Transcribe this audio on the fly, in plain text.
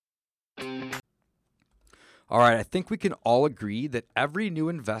All right, I think we can all agree that every new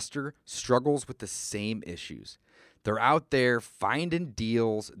investor struggles with the same issues. They're out there finding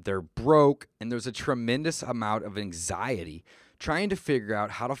deals, they're broke, and there's a tremendous amount of anxiety trying to figure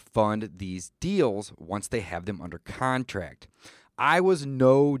out how to fund these deals once they have them under contract. I was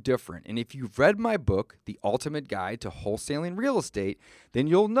no different, and if you've read my book, The Ultimate Guide to Wholesaling Real Estate, then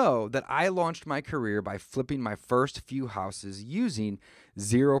you'll know that I launched my career by flipping my first few houses using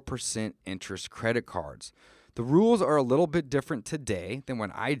 0% interest credit cards. The rules are a little bit different today than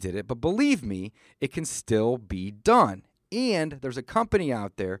when I did it, but believe me, it can still be done. And there's a company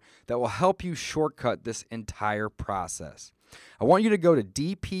out there that will help you shortcut this entire process. I want you to go to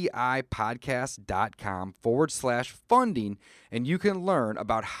dpipodcast.com/funding, and you can learn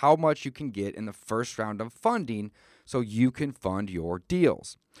about how much you can get in the first round of funding so you can fund your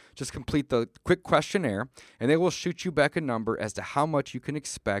deals. Just complete the quick questionnaire, and they will shoot you back a number as to how much you can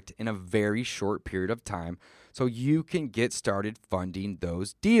expect in a very short period of time so you can get started funding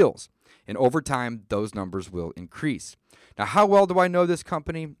those deals. And over time, those numbers will increase. Now, how well do I know this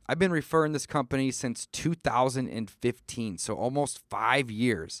company? I've been referring this company since 2015, so almost 5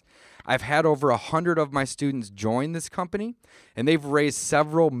 years. I've had over 100 of my students join this company, and they've raised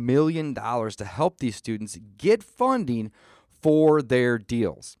several $1 million to help these students get funding for their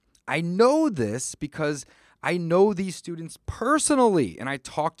deals. I know this because I know these students personally, and I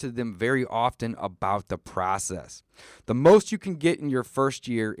talk to them very often about the process. The most you can get in your first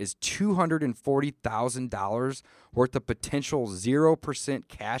year is $240,000 worth of potential 0%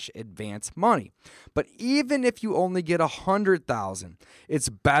 cash advance money. But even if you only get $100,000, it's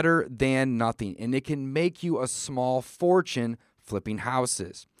better than nothing, and it can make you a small fortune flipping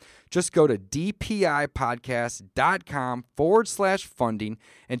houses. Just go to dpipodcast.com/funding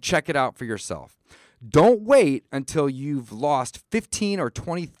and check it out for yourself. Don't wait until you've lost $15,000 or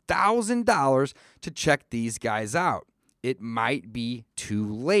 $20,000 to check these guys out. It might be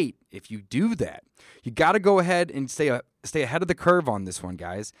too late if you do that. You got to go ahead and stay ahead of the curve on this one,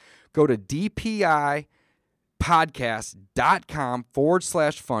 guys. Go to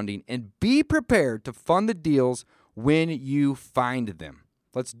dpipodcast.com/funding and be prepared to fund the deals when you find them.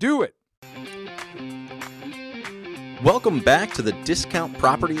 Let's do it. Welcome back to the Discount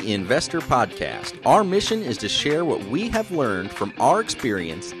Property Investor Podcast. Our mission is to share what we have learned from our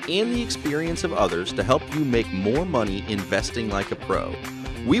experience and the experience of others to help you make more money investing like a pro.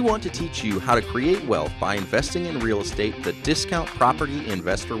 We want to teach you how to create wealth by investing in real estate the Discount Property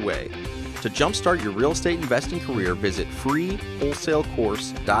Investor way. To jumpstart your real estate investing career, visit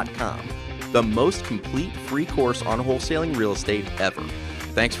freewholesalecourse.com, the most complete free course on wholesaling real estate ever.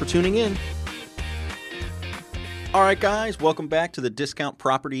 Thanks for tuning in. All right, guys, welcome back to the Discount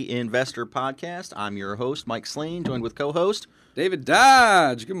Property Investor Podcast. I'm your host, Mike Slane, joined with co-host David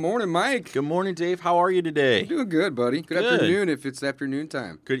Dodge. Good morning, Mike. Good morning, Dave. How are you today? I'm doing good, buddy. Good afternoon if it's afternoon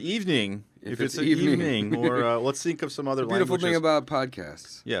time. Good evening if it's evening. Or let's think of some other languages. Beautiful thing about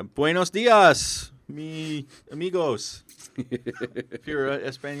podcasts. Yeah. Buenos dias, mi amigos. If you're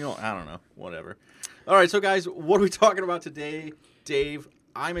Espanol, I don't know. Whatever. All right, so guys, what are we talking about today, Dave?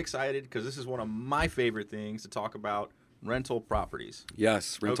 I'm excited because this is one of my favorite things to talk about, rental properties.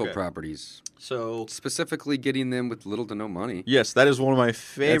 Yes, rental properties. So specifically getting them with little to no money. Yes, that is one of my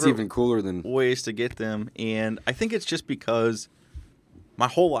favorite That's even cooler than ways to get them. And I think it's just because my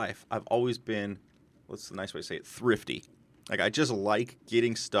whole life I've always been, what's the nice way to say it, thrifty. Like I just like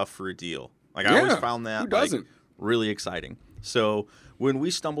getting stuff for a deal. Like I always found that really exciting. So when we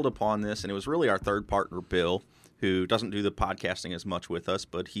stumbled upon this, and it was really our third partner, Bill, who doesn't do the podcasting as much with us,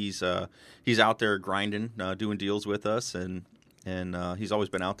 but he's out there grinding, doing deals with us, and he's always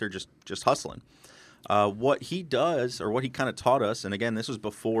been out there just hustling. What he does, or what he kind of taught us, and again, this was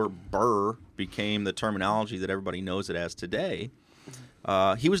before BRRRR became the terminology that everybody knows it as today.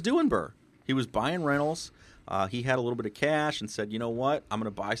 He was doing BRRRR. He was buying rentals. He had a little bit of cash and said, you know what, I'm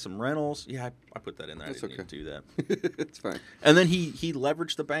going to buy some rentals. Yeah, I put that in there. That's I didn't need to do that. It's fine. And then he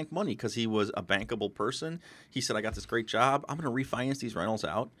leveraged the bank money because he was a bankable person. He said, I got this great job. I'm going to refinance these rentals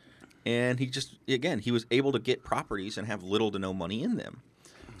out. And he was able to get properties and have little to no money in them.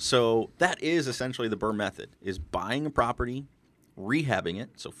 So that is essentially the BRRRR method, is buying a property, rehabbing it,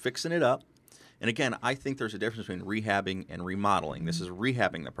 so fixing it up. And again, I think there's a difference between rehabbing and remodeling. This is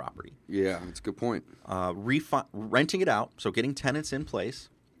rehabbing the property. Yeah, that's a good point. Renting it out, so getting tenants in place.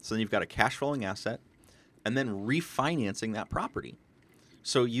 So then you've got a cash flowing asset, and then refinancing that property.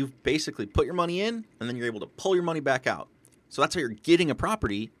 So you've basically put your money in, and then you're able to pull your money back out. So that's how you're getting a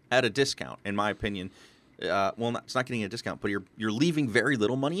property at a discount, in my opinion. It's not getting a discount, but you're leaving very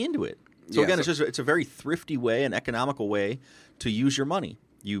little money into it. So again, it's a very thrifty way, an economical way to use your money.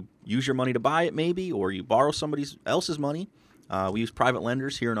 You use your money to buy it maybe, or you borrow somebody else's money. We use private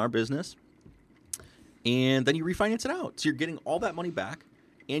lenders here in our business. And then you refinance it out. So you're getting all that money back,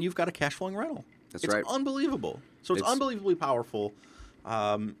 and you've got a cash flowing rental. That's right. It's unbelievable. So it's unbelievably powerful.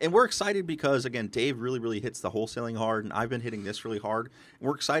 And we're excited because, again, Dave really, really hits the wholesaling hard, and I've been hitting this really hard. And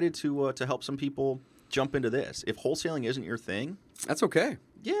we're excited to help some people jump into this. If wholesaling isn't your thing, that's okay.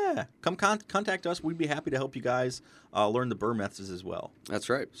 Yeah, come contact us. We'd be happy to help you guys learn the BRRRR methods as well. That's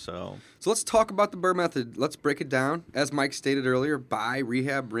right. So let's talk about the BRRRR method. Let's break it down. As Mike stated earlier, buy,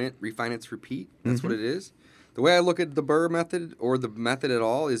 rehab, rent, refinance, repeat. That's what it is. The way I look at the BRRRR method, or the method at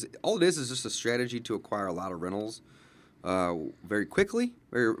all it is just a strategy to acquire a lot of rentals very quickly.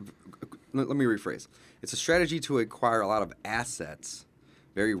 Let me rephrase. It's a strategy to acquire a lot of assets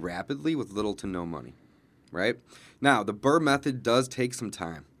very rapidly with little to no money, right? Now, the BRRRR method does take some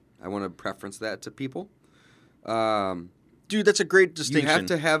time. I want to preference that to people. Dude, that's a great distinction. You have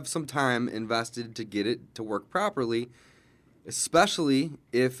to have some time invested to get it to work properly, especially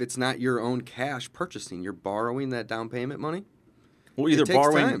if it's not your own cash purchasing. You're borrowing that down payment money. Well, either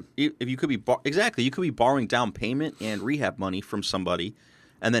borrowing, if you could be exactly, you could be borrowing down payment and rehab money from somebody,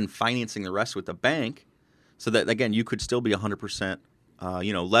 and then financing the rest with the bank, so that again you could still be 100%,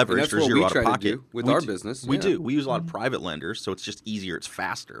 leveraged or zero out of pocket. To do with our business. We do. We use a lot of private lenders, so it's just easier. It's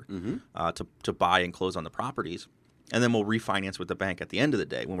faster to buy and close on the properties, and then we'll refinance with the bank at the end of the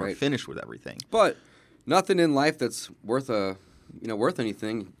day when we're finished with everything. But nothing in life that's worth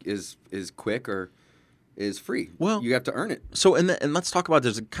anything is quick or is free. Well, you have to earn it. So, and let's talk about,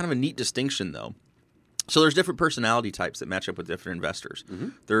 there's a kind of a neat distinction, though. So there's different personality types that match up with different investors.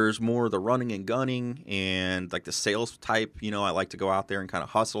 There's more the running and gunning and like the sales type. I like to go out there and kind of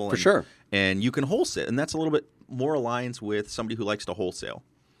hustle. For sure. And you can wholesale. And that's a little bit more aligns with somebody who likes to wholesale.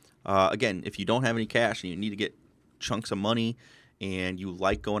 Again, if you don't have any cash and you need to get chunks of money and you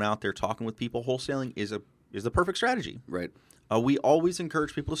like going out there talking with people, wholesaling is the perfect strategy. Right. We always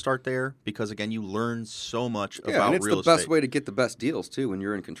encourage people to start there because, again, you learn so much about real estate. And it's the best way to get the best deals, too, when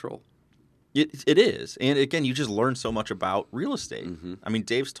you're in control. It is. And, again, you just learn so much about real estate. I mean,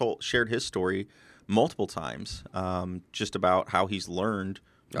 Dave's shared his story multiple times just about how he's learned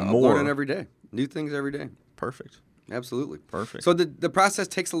more. Learning every day. New things every day. Perfect. Absolutely. Perfect. So the process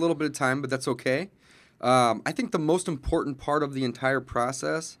takes a little bit of time, but that's okay. I think the most important part of the entire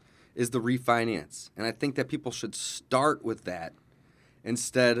process is the refinance. And I think that people should start with that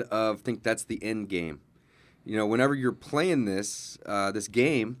instead of think that's the end game. Whenever you're playing this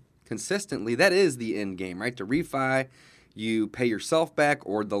game consistently, that is the end game, right? To refi, you pay yourself back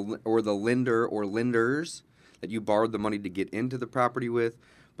or the lender or lenders that you borrowed the money to get into the property with.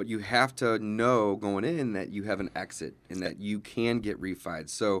 But you have to know going in that you have an exit and that you can get refied.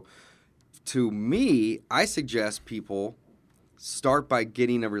 So to me, I suggest people start by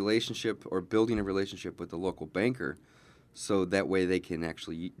getting a relationship or building a relationship with the local banker so that way they can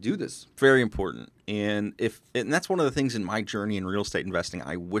actually do this. Very important. And that's one of the things in my journey in real estate investing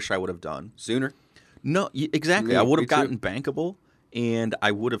I wish I would have done. Sooner? No, exactly. I would have gotten bankable and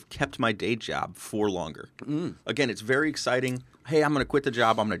I would have kept my day job for longer. Again, it's very exciting. Hey, I'm going to quit the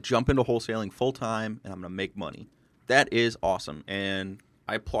job. I'm going to jump into wholesaling full time and I'm going to make money. That is awesome. And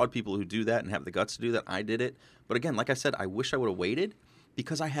I applaud people who do that and have the guts to do that. I did it. But again, like I said, I wish I would have waited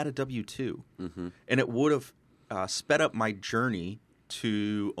because I had a W-2. And it would have sped up my journey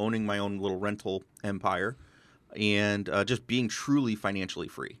to owning my own little rental empire and just being truly financially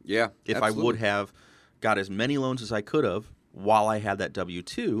free. Yeah, If absolutely. I would have got as many loans as I could have while I had that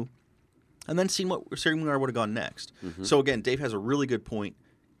W-2 and then seeing where I would have gone next. So again, Dave has a really good point.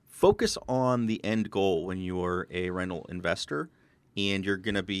 Focus on the end goal when you're a rental investor and you're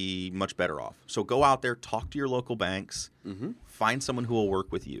going to be much better off. So go out there, talk to your local banks, find someone who will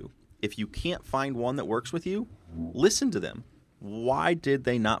work with you. If you can't find one that works with you, listen to them. Why did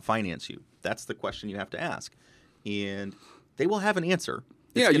they not finance you? That's the question you have to ask. And they will have an answer.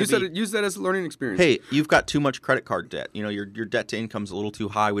 Use that as a learning experience. Hey, you've got too much credit card debt. Your debt to income's a little too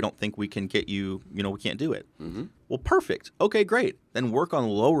high. We don't think we can get you, we can't do it. Well, perfect. Okay, great. Then work on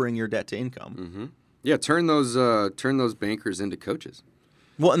lowering your debt to income. Yeah, turn those bankers into coaches.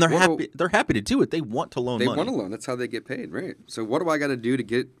 Well, and they're happy to do it. They want to loan money. They want to loan. That's how they get paid, right? So what do I got to do to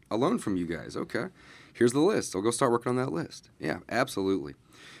get a loan from you guys? Okay, here's the list. I'll go start working on that list. Yeah, absolutely.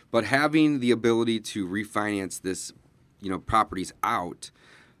 But having the ability to refinance this, properties out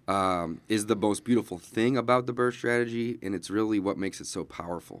is the most beautiful thing about the BRRRR strategy, and it's really what makes it so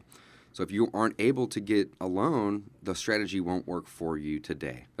powerful. So if you aren't able to get a loan, the strategy won't work for you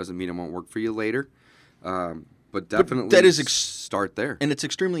today. Doesn't mean it won't work for you later. But definitely start there. And it's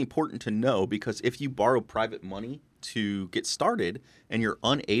extremely important to know because if you borrow private money to get started and you're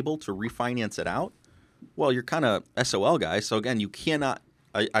unable to refinance it out, well, you're kind of SOL, guys. So again, you cannot.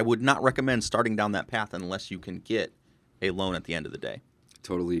 I would not recommend starting down that path unless you can get a loan at the end of the day.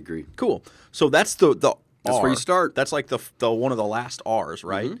 Totally agree. Cool. So that's the That's R. where you start. That's like the one of the last R's,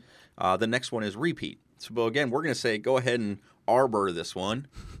 right? The next one is repeat. So again, we're going to say go ahead and arbor this one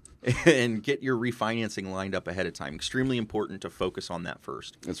and get your refinancing lined up ahead of time. Extremely important to focus on that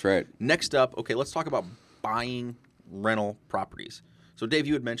first. That's right. Next up, okay, let's talk about buying rental properties. So Dave,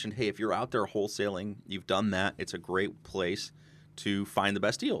 you had mentioned, hey, if you're out there wholesaling, you've done that. It's a great place to find the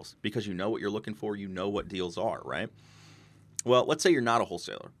best deals because you know what you're looking for. You know what deals are, right? Well, let's say you're not a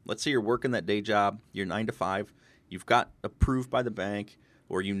wholesaler. Let's say you're working that day job. You're 9 to 5. You've got approved by the bank,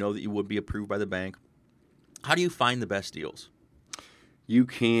 or you know that you would be approved by the bank. How do you find the best deals? You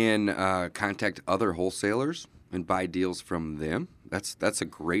can contact other wholesalers and buy deals from them. That's a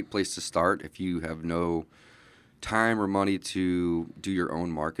great place to start if you have no time or money to do your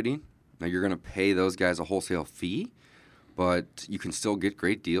own marketing. Now, you're going to pay those guys a wholesale fee, but you can still get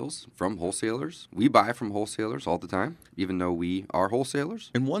great deals from wholesalers. We buy from wholesalers all the time, even though we are wholesalers.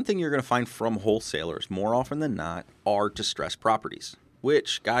 And one thing you're going to find from wholesalers more often than not are distressed properties,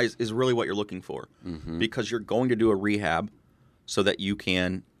 which, guys, is really what you're looking for because you're going to do a rehab so that you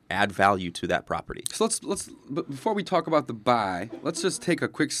can add value to that property. So let's but before we talk about the buy, let's just take a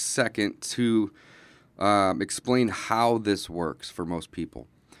quick second to explain how this works for most people.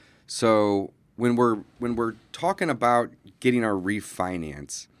 So when we're talking about getting our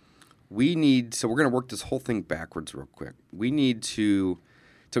refinance, we're going to work this whole thing backwards real quick. We need to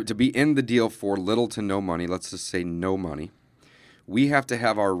be in the deal for little to no money. Let's just say no money. We have to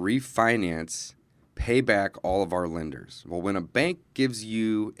have our refinance pay back all of our lenders. Well, when a bank gives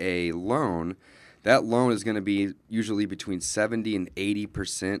you a loan, that loan is going to be usually between 70 and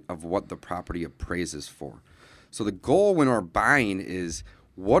 80% of what the property appraises for. So the goal when we're buying is,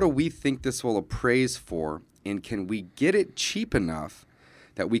 what do we think this will appraise for, and can we get it cheap enough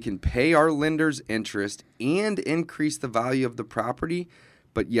that we can pay our lenders interest and increase the value of the property,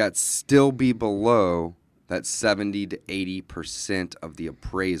 but yet still be below that 70 to 80% of the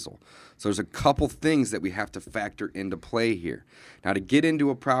appraisal. So there's a couple things that we have to factor into play here. Now, to get into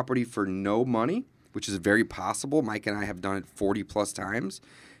a property for no money, which is very possible, Mike and I have done it 40 plus times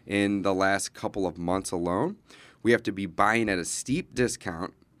in the last couple of months alone, we have to be buying at a steep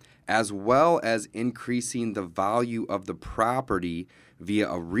discount as well as increasing the value of the property via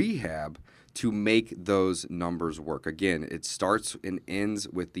a rehab to make those numbers work. Again, it starts and ends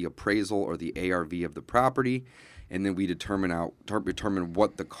with the appraisal or the ARV of the property, and then we determine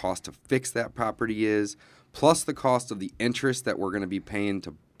what the cost to fix that property is, plus the cost of the interest that we're going to be paying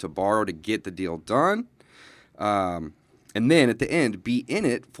to borrow to get the deal done. And then at the end, be in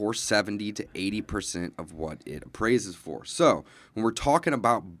it for 70 to 80% of what it appraises for. So when we're talking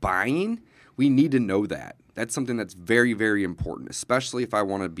about buying, we need to know that. That's something that's very, very important, especially if I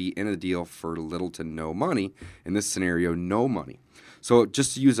want to be in a deal for little to no money. In this scenario, no money. So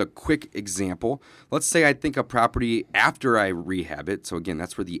just to use a quick example, let's say I think a property after I rehab it, so again,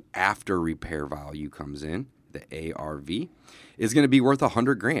 that's where the after repair value comes in, the ARV, is going to be worth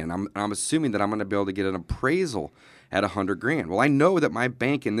 $100,000. I'm assuming that I'm going to be able to get an appraisal at $100,000. Well, I know that my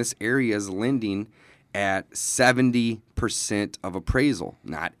bank in this area is lending at 70% of appraisal,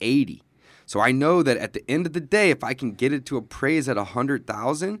 not 80. So I know that at the end of the day, if I can get it to appraise at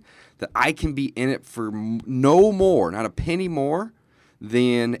 $100,000, that I can be in it for no more, not a penny more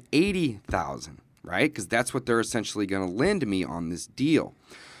than $80,000, right? Because that's what they're essentially going to lend me on this deal.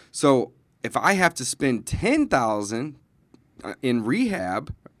 So if I have to spend $10,000 in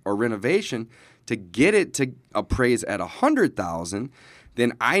rehab or renovation to get it to appraise at $100,000,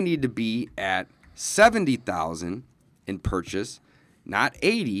 then I need to be at $70,000 in purchase, not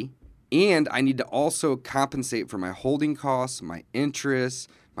 $80,000. And I need to also compensate for my holding costs, my interest,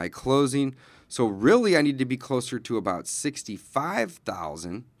 my closing. So really, I need to be closer to about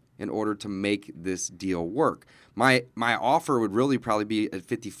 $65,000 in order to make this deal work. My offer would really probably be at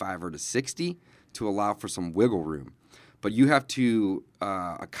 $55,000 or to $60,000 to allow for some wiggle room. But you have to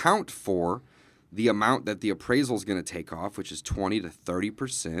account for the amount that the appraisal is going to take off, which is 20 to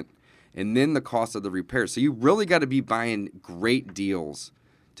 30%, and then the cost of the repair. So you really got to be buying great deals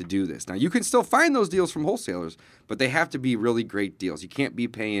to do this. Now, you can still find those deals from wholesalers, but they have to be really great deals. You can't be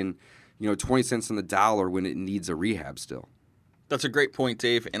paying, 20 cents on the dollar when it needs a rehab still. That's a great point,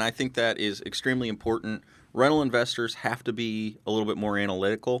 Dave, and I think that is extremely important. Rental investors have to be a little bit more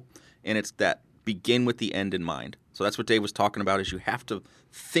analytical, and it's that begin with the end in mind. So that's what Dave was talking about, is you have to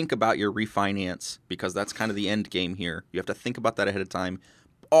think about your refinance because that's kind of the end game here. You have to think about that ahead of time.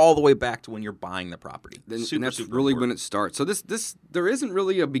 all the way back to when you're buying the property. And Super, that's super really important. when it starts. So there isn't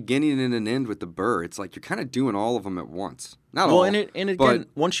really a beginning and an end with the BRRRR. It's like you're kind of doing all of them at once. Not all. And again,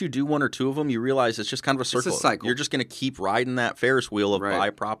 once you do one or two of them, you realize it's just kind of a circle. It's a cycle. You're just going to keep riding that Ferris wheel of Right. buy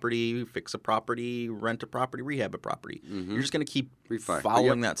a property, fix a property, rent a property, rehab a property. Mm-hmm. You're just going to keep Refi.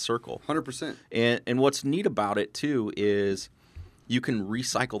 following that circle. 100%. And what's neat about it, too, is you can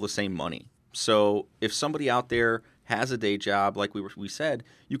recycle the same money. So if somebody out there has a day job, like we said,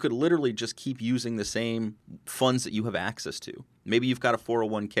 you could literally just keep using the same funds that you have access to. Maybe you've got a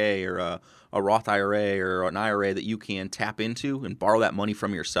 401k or a Roth IRA or an IRA that you can tap into and borrow that money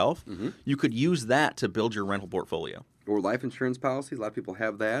from yourself. Mm-hmm. You could use that to build your rental portfolio. Or life insurance policies. A lot of people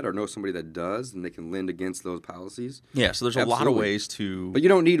have that or know somebody that does, and they can lend against those policies. Yeah, so there's a lot of ways to... But you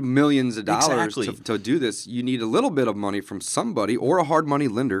don't need millions of dollars Exactly. to do this. You need a little bit of money from somebody or a hard money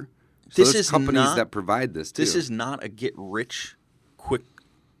lender. So This there's is companies not- that provide this, too. This is not a get rich quick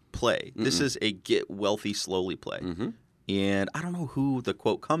play. This is a get wealthy slowly play. Mm-hmm. And I don't know who the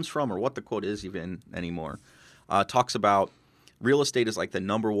quote comes from or what the quote is even anymore. Talks about real estate is like the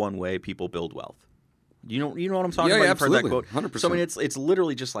number one way people build wealth. You know what I'm talking Yeah, about? yeah, You've heard that absolutely. quote. 100%. So I mean, it's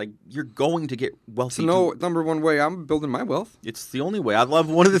literally just like you're going to get wealthy. So number one way I'm building my wealth. It's the only way. I love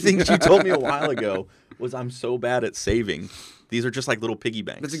one of the things you told me a while ago was I'm so bad at saving. These are just like little piggy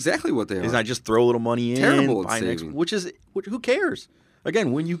banks. That's exactly what they are. Is I just throw a little money in, Terrible at buy next, saving. which who cares?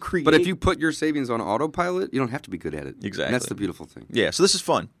 Again, when you create, But if you put your savings on autopilot, you don't have to be good at it. Exactly. And that's the beautiful thing. yeah. So this is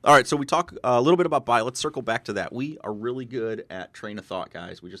fun. All right, so we talk a little bit about buy. Let's circle back to that. We are really good at train of thought,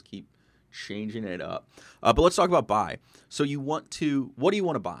 guys. We just keep changing it up. But let's talk about buy. So what do you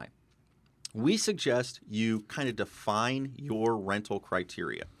want to buy? We suggest you kind of define your rental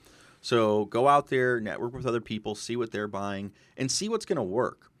criteria. So go out there, network with other people, see what they're buying, and see what's going to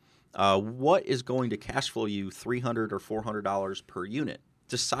work. What is going to cash flow you $300 or $400 per unit?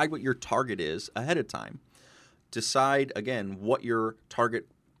 Decide what your target is ahead of time. Decide, again, what your target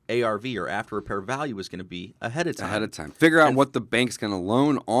ARV or after repair value is going to be ahead of time. Figure out what the bank's going to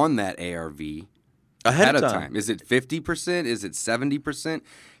loan on that ARV ahead of time. Is it 50%? Is it 70%?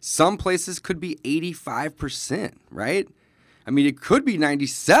 Some places could be 85%, right? I mean, it could be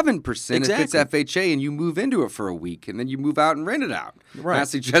 97% if it's FHA and you move into it for a week and then you move out and rent it out. Right. Not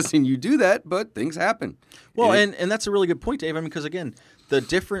suggesting you do that, but things happen. Well, and that's a really good point, Dave. I mean, because, again, the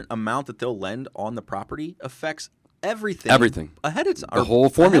different amount that they'll lend on the property affects everything ahead of time. The whole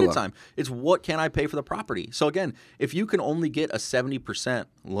formula. Ahead of time. It's what can I pay for the property. So, again, if you can only get a 70%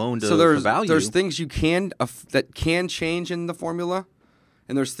 loan to the value. There's things you can that can change in the formula,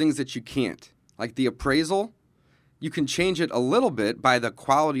 and there's things that you can't. Like the appraisal. You can change it a little bit by the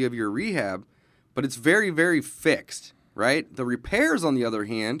quality of your rehab, but it's very, very fixed, right? The repairs, on the other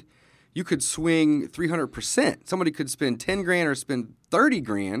hand, you could swing 300%. Somebody could spend 10 grand or spend 30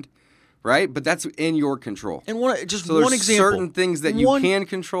 grand, right? But that's in your control. And one example. Certain things that you can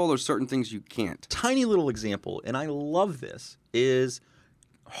control, there's certain things you can't. Tiny little example, and I love this, is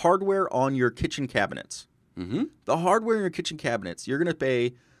hardware on your kitchen cabinets. Mm-hmm. The hardware in your kitchen cabinets, you're going to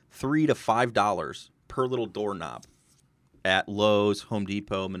pay $3 to $5 per little doorknob at Lowe's, Home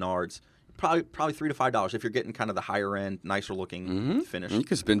Depot, Menards. Probably $3 to $5 if you're getting kind of the higher end, nicer looking finish. And you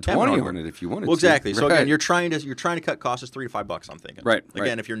could spend 20 on it if you wanted well, exactly. to. So right. again, you're trying to cut costs. It's $3 to $5. I'm thinking. Right.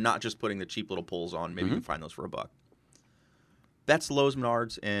 Again, if you're not just putting the cheap little pulls on, maybe you can find those for $1. That's Lowe's,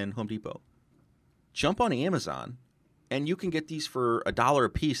 Menards, and Home Depot. Jump on Amazon, and you can get these for $1 a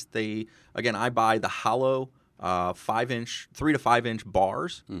piece. I buy the hollow 3 to 5 inch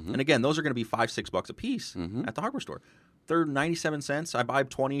bars, and again, those are going to be $5-6 a piece at the hardware store. They're 97 cents. I buy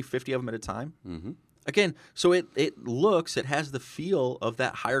 20, 50 of them at a time. Mm-hmm. Again, so it has the feel of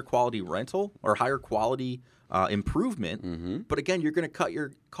that higher quality rental or higher quality improvement. Mm-hmm. But again, you're going to cut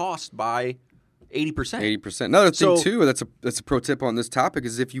your cost by 80%. 80%. Another thing too, that's a pro tip on this topic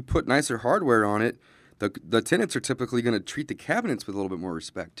is if you put nicer hardware on it, the tenants are typically going to treat the cabinets with a little bit more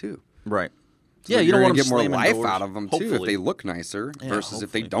respect too. Right. So yeah, you don't want to get more slamming life doors, out of them too if they look nicer versus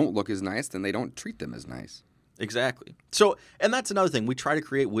if they hopefully. don't look as nice, then they don't treat them as nice. Exactly. So, and that's another thing. We try to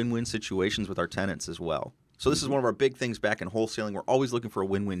create win-win situations with our tenants as well. So this is one of our big things back in wholesaling. We're always looking for a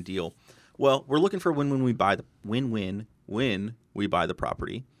win-win deal. Well, we're looking for a win-win when we buy the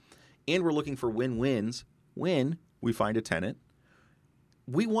property, and we're looking for win-wins when we find a tenant.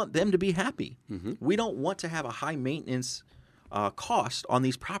 We want them to be happy. Mm-hmm. We don't want to have a high maintenance cost on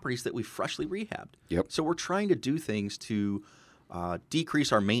these properties that we freshly rehabbed. Yep. So we're trying to do things to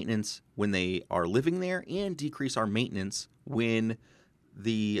decrease our maintenance when they are living there, and decrease our maintenance when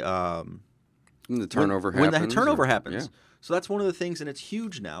the turnover happens. happens. When the turnover happens. Yeah. So that's one of the things, and it's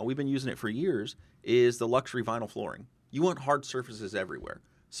huge now. We've been using it for years. Is the luxury vinyl flooring? You want hard surfaces everywhere.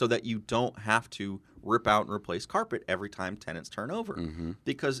 so that you don't have to rip out and replace carpet every time tenants turn over,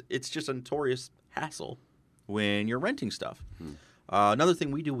 because it's just a notorious hassle when you're renting stuff. Another thing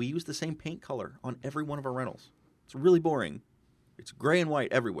we do, we use the same paint color on every one of our rentals. It's really boring. It's gray and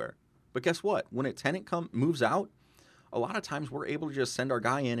white everywhere. But guess what? When a tenant moves out, a lot of times we're able to just send our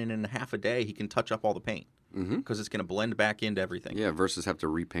guy in, and in half a day he can touch up all the paint because it's going to blend back into everything. Yeah, versus have to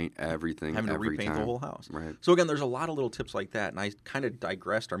repaint everything Having to every repaint time. the whole house. Right. So again, there's a lot of little tips like that, and I kind of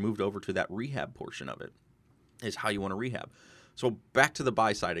digressed or moved over to that rehab portion of it, is how you want to rehab. So back to the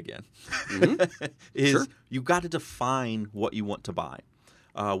buy side again. Sure. You've got to define what you want to buy.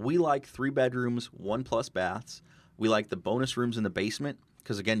 We like 3 bedrooms, 1+ baths. We like the bonus rooms in the basement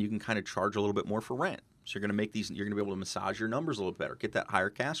because, again, you can kind of charge a little bit more for rent. So you're going to be able to massage your numbers a little better, get that higher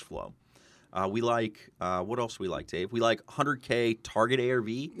cash flow. We like, what else we like, Dave? We like 100K target ARV.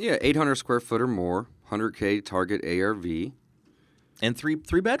 Yeah, 800 square foot or more, 100K target ARV. And three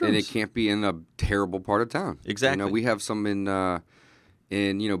bedrooms. And it can't be in a terrible part of town. Exactly. We have some in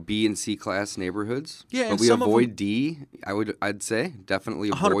B and C class neighborhoods. Yeah, but and we some avoid of them, D. I'd say definitely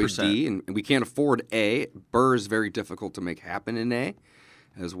avoid 100%. D, and we can't afford A. BRRRR is very difficult to make happen in A,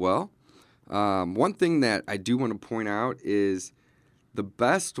 as well. One thing that I do want to point out is the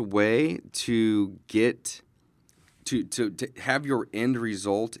best way to get to have your end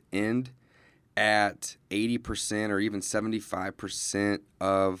result end at 80% or even 75%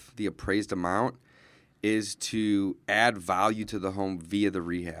 of the appraised amount is to add value to the home via the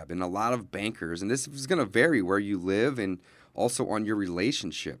rehab. And a lot of bankers, and this is going to vary where you live and also on your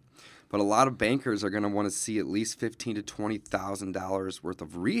relationship, but a lot of bankers are going to want to see at least $15,000 to $20,000 worth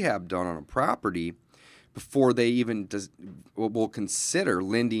of rehab done on a property before they even will consider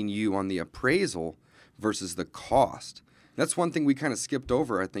lending you on the appraisal versus the cost. That's one thing we kind of skipped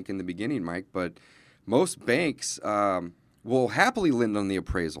over, I think, in the beginning, Mike, but most banks will happily lend on the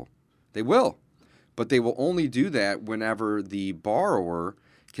appraisal. They will. But they will only do that whenever the borrower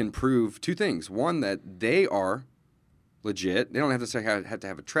can prove 2 things. One, that they are legit. They don't have to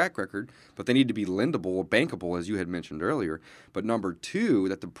have a track record, but they need to be lendable or bankable, as you had mentioned earlier. But number 2,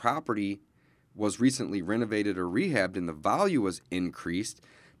 that the property was recently renovated or rehabbed and the value was increased,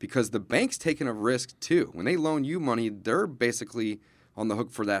 because the bank's taking a risk too. When they loan you money, they're basically on the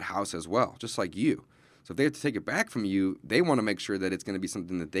hook for that house as well, just like you. So if they have to take it back from you, they want to make sure that it's going to be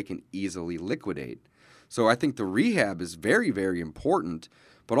something that they can easily liquidate. So I think the rehab is very, very important.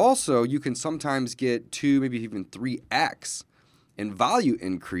 But also, you can sometimes get 2, maybe even 3x in value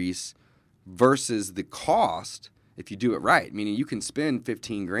increase versus the cost if you do it right. Meaning you can spend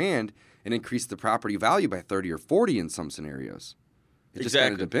 $15,000 and increase the property value by 30 or 40 in some scenarios. It just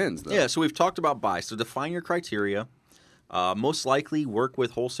kind of depends, though. Yeah, so we've talked about buy. So define your criteria. Most likely work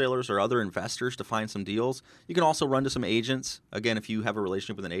with wholesalers or other investors to find some deals. You can also run to some agents. Again, if you have a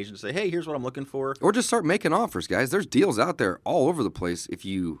relationship with an agent, say, hey, here's what I'm looking for. Or just start making offers, guys. There's deals out there all over the place if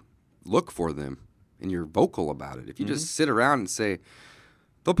you look for them and you're vocal about it. If you just sit around and say,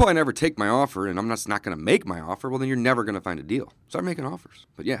 they'll probably never take my offer and I'm just not going to make my offer, well, then you're never going to find a deal. Start making offers.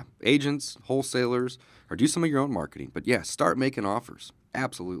 But yeah, agents, wholesalers, or do some of your own marketing. But yeah, start making offers.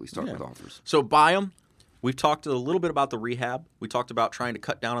 Absolutely start with offers. So buy them. We've talked a little bit about the rehab. We talked about trying to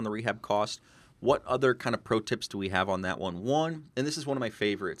cut down on the rehab cost. What other kind of pro tips do we have on that one? One, and this is one of my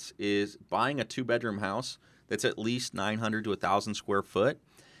favorites, is buying a 2-bedroom house that's at least 900 to 1,000 square foot.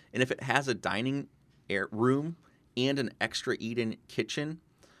 And if it has a dining room and an extra eat-in kitchen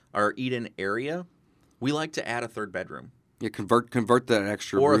or eat-in area, we like to add a 3rd bedroom. Yeah, convert that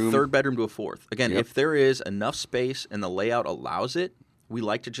extra or room. Or a 3rd bedroom to a 4th. Again, if there is enough space and the layout allows it, we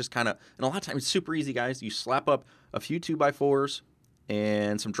like to just kind of, and a lot of times it's super easy, guys. You slap up a few 2x4s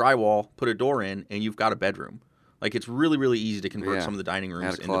and some drywall, put a door in, and you've got a bedroom. Like, it's really, really easy to convert some of the dining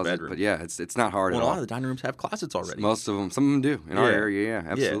rooms into bedrooms. But yeah, it's not hard at all. A lot of the dining rooms have closets already. Most of them, some of them do in our area.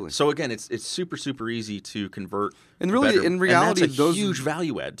 Yeah, absolutely. Yeah. So again, it's super, super easy to convert. And really, in reality, and that's a huge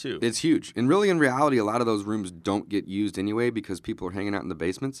value add too. It's huge. And really, in reality, a lot of those rooms don't get used anyway because people are hanging out in the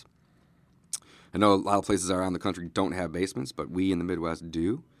basements. I know a lot of places around the country don't have basements, but we in the Midwest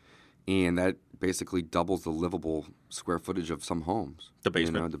do. And that basically doubles the livable square footage of some homes. The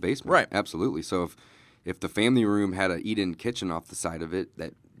basement. The basement. Right. Absolutely. So if the family room had an eat-in kitchen off the side of it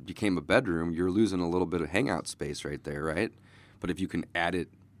that became a bedroom, you're losing a little bit of hangout space right there, right? But if you can add it,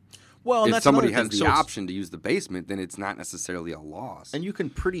 if somebody has the option to use the basement, then it's not necessarily a loss. And you can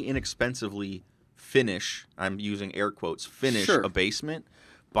pretty inexpensively finish, I'm using air quotes, a basement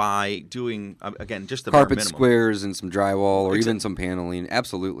by doing, again, just the carpet bare minimum. Squares and some drywall or even some paneling.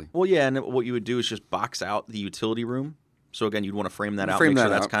 Absolutely. Well, yeah, and what you would do is just box out the utility room. So, again, you'd want to frame that out, make sure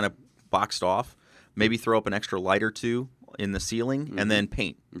that's kind of boxed off. Maybe throw up an extra light or 2 in the ceiling and then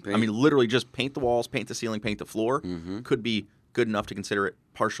paint. I mean, literally just paint the walls, paint the ceiling, paint the floor. Could be good enough to consider it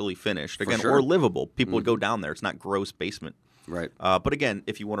partially finished. Again, or livable. People would go down there. It's not gross basement. Right. But again,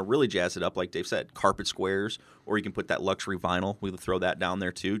 if you want to really jazz it up, like Dave said, carpet squares, or you can put that luxury vinyl. We would throw that down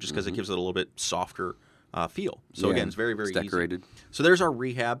there too, just because it gives it a little bit softer feel. So again, it's very, very decorated. Easy. So there's our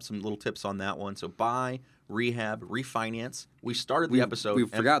rehab. Some little tips on that one. So buy, rehab, refinance. We started the episode. We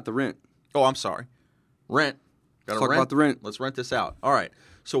forgot the rent. Oh, I'm sorry. Rent. Let's talk about the rent. Let's rent this out. All right.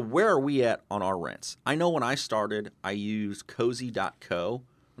 So where are we at on our rents? I know when I started, I used cozy.co.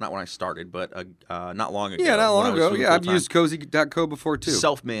 Not when I started, but not long ago. Yeah, not long ago. Yeah, I've used cozy.co before too.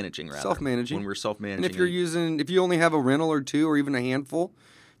 Self-managing, rather. Self-managing. When we're self-managing. And if you only have a rental or two or even a handful,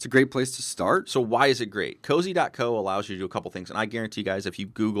 it's a great place to start. So why is it great? Cozy.co allows you to do a couple things. And I guarantee you guys, if you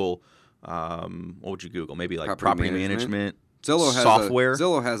Google, what would you Google? Maybe like property management. Zillow has software.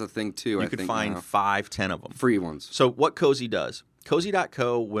 Zillow has a thing too. You could find 5, 10 of them. Free ones. So what Cozy does,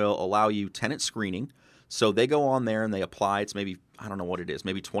 Cozy.co will allow you tenant screening. So they go on there and they apply. It's maybe, I don't know what it is,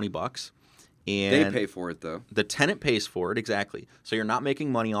 maybe $20. And they pay for it though. The tenant pays for it, exactly. So you're not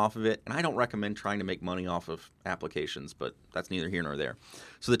making money off of it. And I don't recommend trying to make money off of applications, but that's neither here nor there.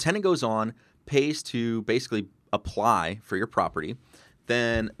 So the tenant goes on, pays to basically apply for your property.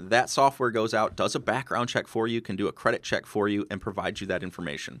 Then that software goes out, does a background check for you, can do a credit check for you, and provides you that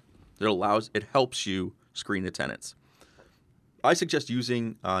information. It helps you screen the tenants. I suggest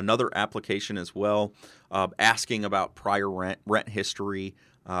using another application as well, asking about prior rent history,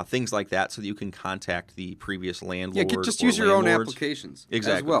 things like that, so that you can contact the previous landlord. Yeah, just use your own applications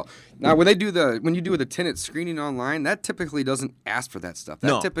as well. Now, when you do the tenant screening online, that typically doesn't ask for that stuff.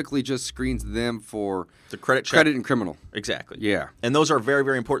 That typically just screens them for the credit check. Credit and criminal. Exactly. Yeah, and those are very,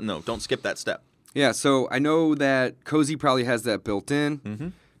 very important though. Don't skip that step. Yeah, so I know that Cozy probably has that built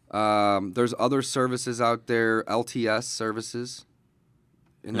in. There's other services out there, LTS services.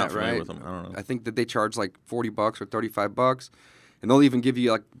 Isn't Not that familiar right? with them. I don't know. I think that they charge like $40 or $35, and they'll even give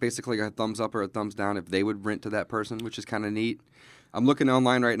you like basically a thumbs up or a thumbs down if they would rent to that person, which is kind of neat. I'm looking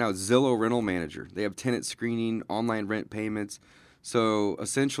online right now. Zillow Rental Manager. They have tenant screening, online rent payments. So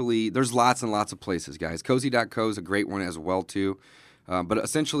essentially, there's lots and lots of places, guys. Cozy.co is a great one as well too. But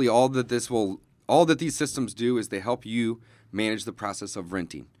essentially, all that these systems do is they help you manage the process of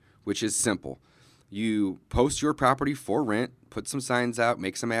renting, which is simple. You post your property for rent, put some signs out,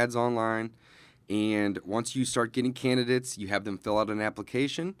 make some ads online, and once you start getting candidates, you have them fill out an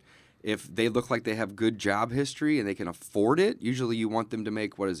application. If they look like they have good job history and they can afford it, usually you want them to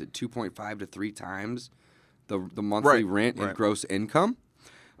make, 2.5 to 3 times the monthly rent and gross income.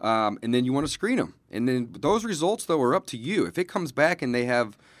 And then you want to screen them. And then those results, though, are up to you. If it comes back and they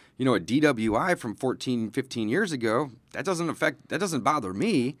have a DWI from 14, 15 years ago, that doesn't bother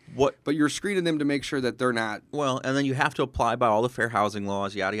me. But you're screening them to make sure that they're not. Well, and then you have to apply by all the fair housing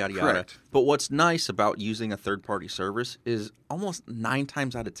laws, yada, yada, yada. Correct. But what's nice about using a third-party service is almost 9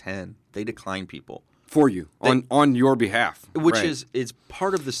 times out of 10, they decline people. For you, on your behalf. Which is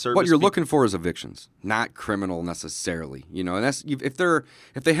part of the service. What you're looking for is evictions, not criminal necessarily. And that's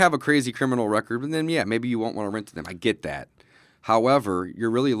if they have a crazy criminal record, then yeah, maybe you won't want to rent to them. I get that. However, you're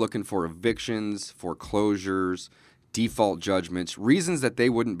really looking for evictions, foreclosures, default judgments, reasons that they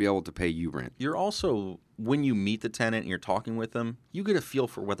wouldn't be able to pay you rent. You're also, when you meet the tenant and you're talking with them, you get a feel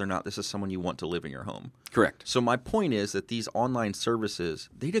for whether or not this is someone you want to live in your home. Correct. So my point is that these online services,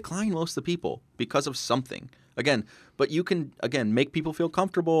 they decline most of the people because of something. Again, but you can, make people feel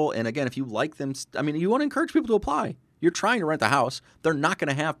comfortable. And again, if you like them, you want to encourage people to apply. You're trying to rent a house. They're not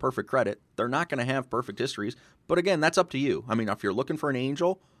going to have perfect credit. They're not going to have perfect histories. But again, that's up to you. If you're looking for an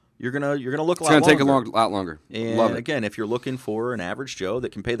angel, you're gonna look a lot longer. It's going to take a lot longer. And Love it. Again, if you're looking for an average Joe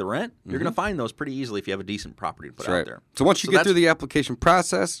that can pay the rent, you're going to find those pretty easily if you have a decent property to put out there. So once you get through the application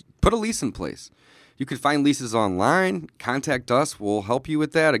process, put a lease in place. You can find leases online. Contact us. We'll help you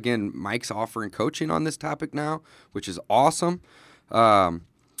with that. Again, Mike's offering coaching on this topic now, which is awesome.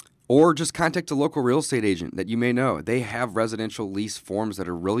 Or just contact a local real estate agent that you may know. They have residential lease forms that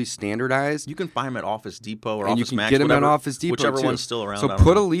are really standardized. You can find them at Office Depot or and Office Max. You can get them at Office Depot, whichever too. one's still around. So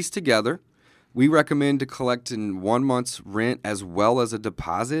put a lease together. We recommend to collect in 1 month's rent as well as a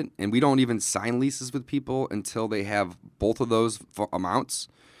deposit. And we don't even sign leases with people until they have both of those amounts.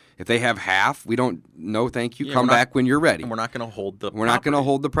 If they have half, we don't, no thank you. Come back when you're ready. And we're not going to hold the We're not going to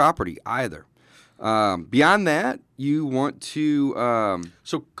hold the property either. Beyond that, you want to...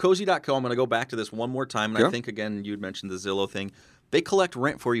 So cozy.co, I'm going to go back to this one more time. And I think, again, you had mentioned the Zillow thing. They collect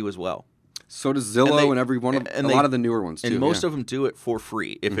rent for you as well. So does Zillow and every one of a lot of the newer ones too. And most of them do it for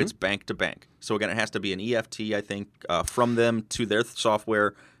free if it's bank to bank. So again, it has to be an EFT, I think, from them to their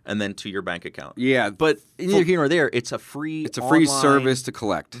software and then to your bank account. Yeah, but neither here nor there. It's a free. It's a free service to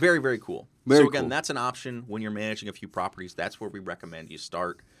collect. Very, very cool. Very so again, cool. That's an option when you're managing a few properties. That's where we recommend you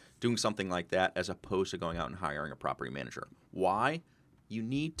start doing something like that as opposed to going out and hiring a property manager. Why? You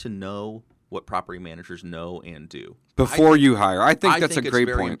need to know what property managers know and do before you hire. I think that's a great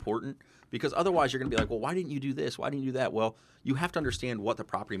it's very point. Important because otherwise you're going to be like, well, why didn't you do this? Why didn't you do that? Well, you have to understand what the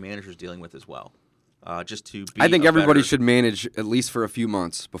property manager is dealing with as well. Just to be I think everybody should manage at least for a few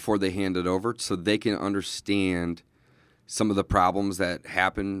months before they hand it over so they can understand some of the problems that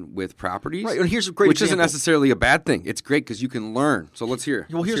happen with properties. Right, and here's a great which example. Isn't necessarily a bad thing. It's great because you can learn. So let's hear.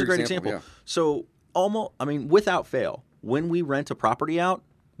 Well, here's a great example. Yeah. So without fail, when we rent a property out,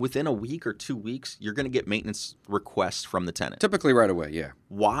 within a week or 2 weeks, you're going to get maintenance requests from the tenant. Typically right away, yeah.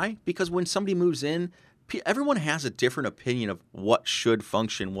 Why? Because when somebody moves in, everyone has a different opinion of what should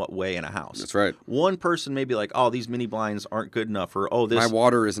function what way in a house. That's right. One person may be like, oh, these mini blinds aren't good enough, or oh, this... My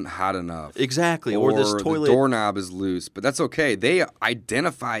water isn't hot enough. Exactly. Or this toilet... the doorknob is loose. But that's okay. They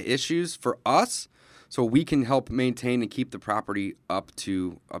identify issues for us so we can help maintain and keep the property up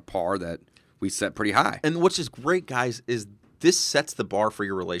to a par that we set pretty high. And what's just great, guys, is this sets the bar for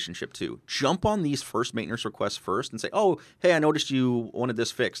your relationship too. Jump on these first maintenance requests first and say, oh, hey, I noticed you wanted this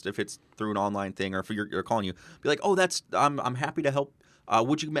fixed. If it's through an online thing or if you're calling you, be like, oh, I'm happy to help.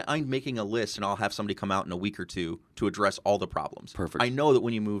 Would you mind making a list and I'll have somebody come out in a week or two to address all the problems. Perfect. I know that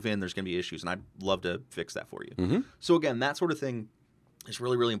when you move in, there's going to be issues and I'd love to fix that for you. So again, that sort of thing is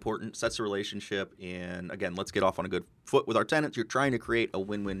really, really important. Sets the relationship. And again, let's get off on a good foot with our tenants. You're trying to create a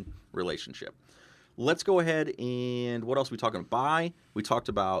win-win relationship. Let's go ahead and what else are we talking about? Buy. We talked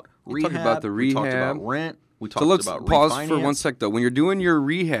about rehab. We talked about the rehab. We talked about rent. We talked about refinance. Pause for 1 sec, though. When you're doing your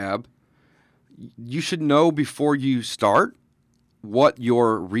rehab, you should know before you start what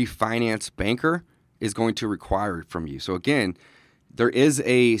your refinance banker is going to require from you. So again, there is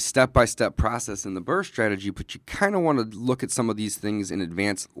a step-by-step process in the BRRRR strategy, but you kind of want to look at some of these things in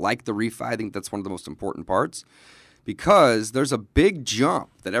advance, like the refi. I think that's one of the most important parts because there's a big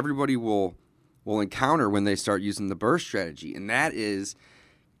jump that everybody will encounter when they start using the BRRRR strategy, and that is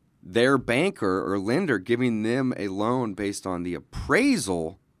their banker or lender giving them a loan based on the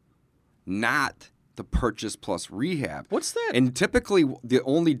appraisal, not the purchase plus rehab. What's that? And typically the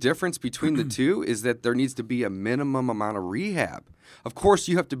only difference between the two is that there needs to be a minimum amount of rehab. Of course,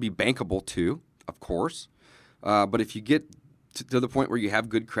 you have to be bankable too, of course. But if you get to the point where you have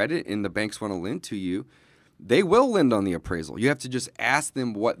good credit and the banks want to lend to you, they will lend on the appraisal. You have to just ask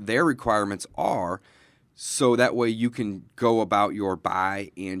them what their requirements are so that way you can go about your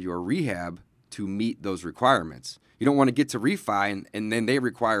buy and your rehab to meet those requirements. You don't want to get to refi and then they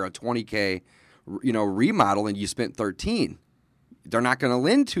require a $20K remodel and you spent $13. They're not going to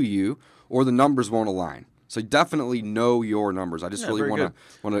lend to you or the numbers won't align. So definitely know your numbers. I just really want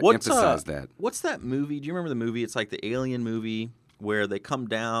to emphasize that. What's that movie? Do you remember the movie? It's like the Alien movie where they come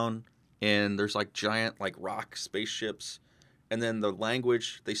down and there's like giant like rock spaceships, and then the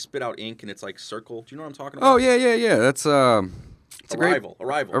language they spit out ink and it's like circle. Do you know what I'm talking about? Oh yeah. That's it's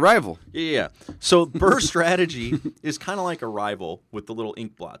Arrival. Yeah. So BRRRR strategy is kind of like Arrival with the little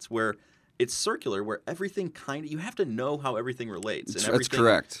ink blots, where it's circular, where everything you have to know how everything relates. And that's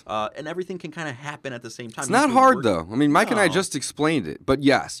correct. And everything can kind of happen at the same time. It's not hard though. I mean, Mike and I just explaed it, but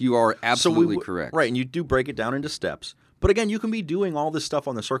yes, you are absolutely correct. Right, and you do break it down into steps. But again, you can be doing all this stuff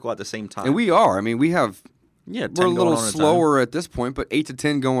on the circle at the same time. And we are. I mean, we're a little slower at this point, but 8 to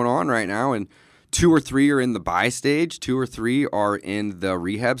 10 going on right now, and 2 or 3 are in the buy stage, 2 or 3 are in the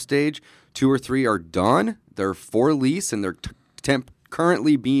rehab stage, 2 or 3 are done. They're for lease, and they're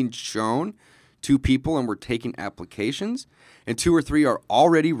currently being shown to people, and we're taking applications. And 2 or 3 are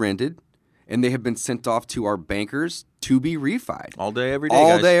already rented, and they have been sent off to our bankers to be refied. All day, every day,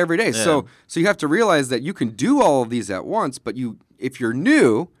 All guys. day, every day. Yeah. So you have to realize that you can do all of these at once, but if you're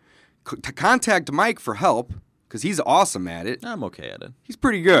new, to contact Mike for help, because he's awesome at it. I'm okay at it. He's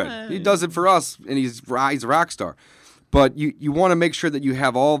pretty good. He does it for us, and he's a rock star. But you want to make sure that you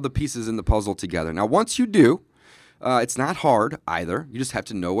have all the pieces in the puzzle together. Now, once you do, it's not hard either. You just have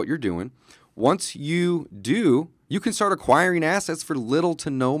to know what you're doing. Once you do, you can start acquiring assets for little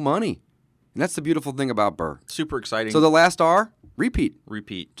to no money. And that's the beautiful thing about BRRRR. Super exciting. So the last R, repeat.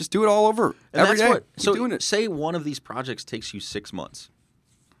 Just do it all over every day. So doing it. Say one of these projects takes you 6 months.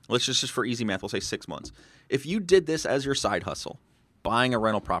 Let's just for easy math, we'll say 6 months. If you did this as your side hustle, buying a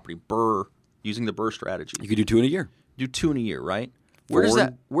rental property, BRRRR, using the BRRRR strategy. You could do 2 in a year. Do 2 in a year, right? Where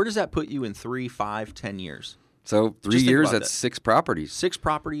does that put you in 3, 5, 10 years? So 3 Just think years, about that's that. 6 properties. 6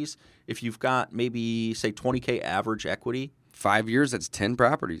 properties. If you've got maybe, say, $20K average equity, 5 years, that's 10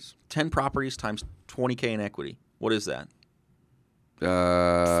 properties. 10 properties times $20K in equity. What is that?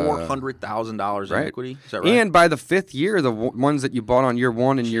 right. $400,000 in equity. Is that right? And by the 5th year, the ones that you bought on year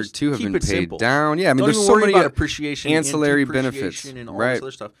 1 and year 2 have keep been it paid simple. down. Yeah, I mean, Don't there's even so worry many about appreciation, ancillary and benefits, and all right? this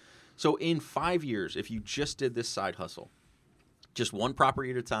other stuff. So in 5 years, if you just did this side hustle, just one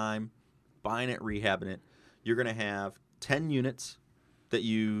property at a time, buying it, rehabbing it, you're going to have 10 units that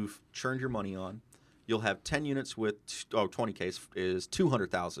you've churned your money on. You'll have 10 units with 20K is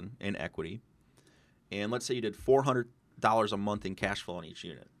 $200,000 in equity, and let's say you did $400 a month in cash flow on each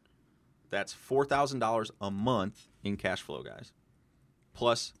unit. That's $4,000 a month in cash flow, guys,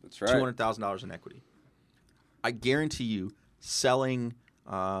 plus $200,000 in equity. I guarantee you, selling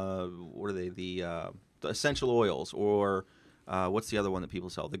what are they? The essential oils, or what's the other one that people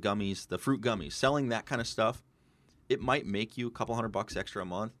sell? The gummies, the fruit gummies. Selling that kind of stuff, it might make you a couple $100 extra a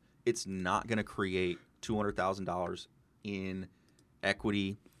month. It's not going to create $200,000 in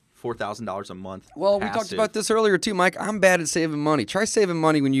equity, $4,000 a month. Well, passive. we talked about this earlier too, Mike. I'm bad at saving money. Try saving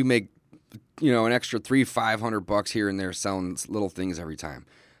money when you make, an extra $300-500 here and there selling little things every time.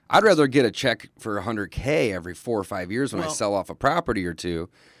 I'd rather get a check for $100K every 4 or 5 years when I sell off a property or two,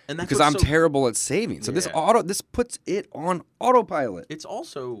 and that's because I'm terrible at saving. So this puts it on autopilot. It's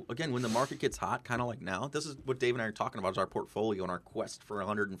also, again, when the market gets hot, kind of like now. This is what Dave and I are talking about: is our portfolio and our quest for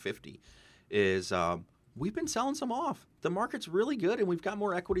 150. Is we've been selling some off. The market's really good, and we've got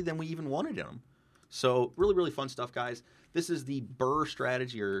more equity than we even wanted in them. So really, really fun stuff, guys. This is the BRRRR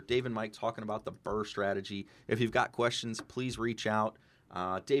strategy, or Dave and Mike talking about the BRRRR strategy. If you've got questions, please reach out.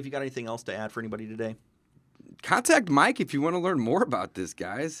 Dave, you got anything else to add for anybody today? Contact Mike if you want to learn more about this,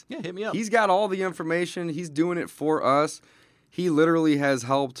 guys. Yeah, hit me up. He's got all the information. He's doing it for us. He literally has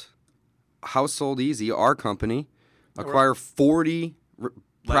helped Household Easy, our company, acquire 40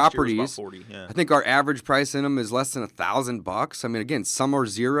 properties. 40, yeah. I think our average price in them is less than $1,000. I mean, again, some are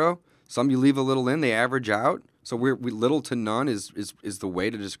zero, some you leave a little in. They average out. So we little to none is the way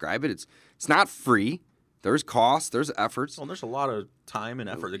to describe it. It's not free. There's costs, there's efforts. Well, there's a lot of time and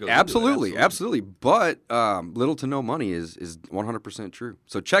effort that goes absolutely, into it. Absolutely. But little to no money is 100% true.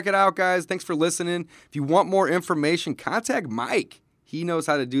 So check it out, guys. Thanks for listening. If you want more information, contact Mike. He knows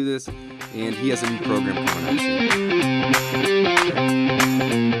how to do this, and he has a new program coming out soon.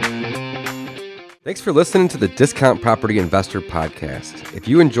 Thanks for listening to the Discount Property Investor Podcast. If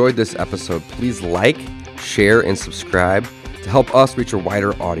you enjoyed this episode, please like, share, and subscribe to help us reach a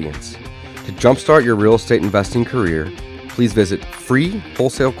wider audience. To jumpstart your real estate investing career, please visit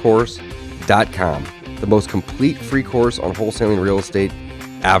freewholesalecourse.com, the most complete free course on wholesaling real estate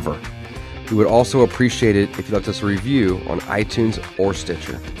ever. We would also appreciate it if you left us a review on iTunes or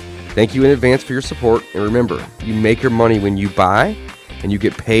Stitcher. Thank you in advance for your support, and remember, you make your money when you buy, and you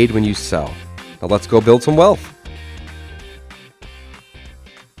get paid when you sell. Now let's go build some wealth.